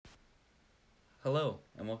Hello,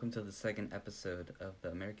 and welcome to the second episode of the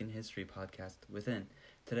American History Podcast Within.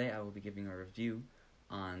 Today I will be giving a review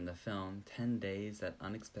on the film 10 Days That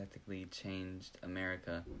Unexpectedly Changed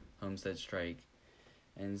America, Homestead Strike.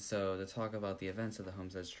 And so to talk about the events of the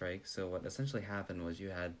Homestead Strike, so what essentially happened was you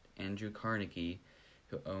had Andrew Carnegie,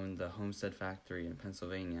 who owned the Homestead factory in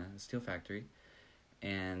Pennsylvania, a steel factory,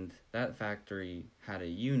 and that factory had a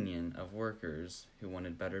union of workers who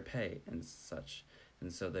wanted better pay and such.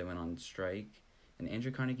 And so they went on strike, and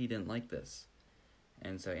Andrew Carnegie didn't like this.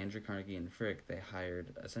 And so Andrew Carnegie and Frick, they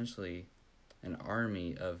hired essentially an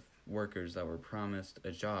army of workers that were promised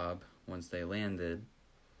a job once they landed.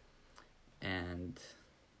 And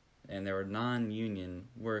there were non-union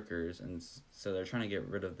workers, and so they're trying to get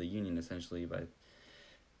rid of the union essentially by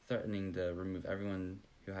threatening to remove everyone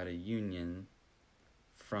who had a union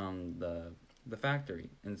from the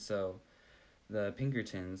factory. And so the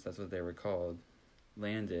Pinkertons, that's what they were called,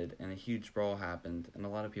 landed, and a huge brawl happened, and a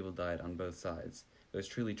lot of people died on both sides. It was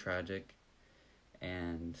truly tragic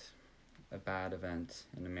and a bad event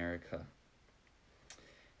in America.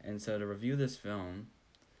 And so to review this film,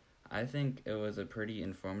 I think it was a pretty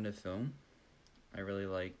informative film. I really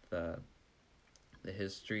liked the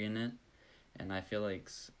history in it, and I feel like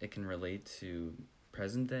it can relate to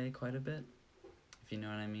present day quite a bit, if you know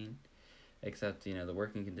what I mean. Except, the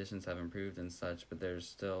working conditions have improved and such, but there's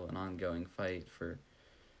still an ongoing fight for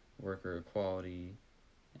worker equality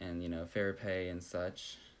and, fair pay and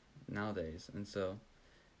such nowadays. And so,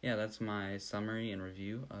 that's my summary and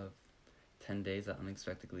review of 10 Days That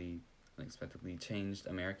Unexpectedly Changed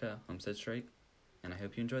America, Homestead Strike, and I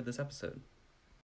hope you enjoyed this episode.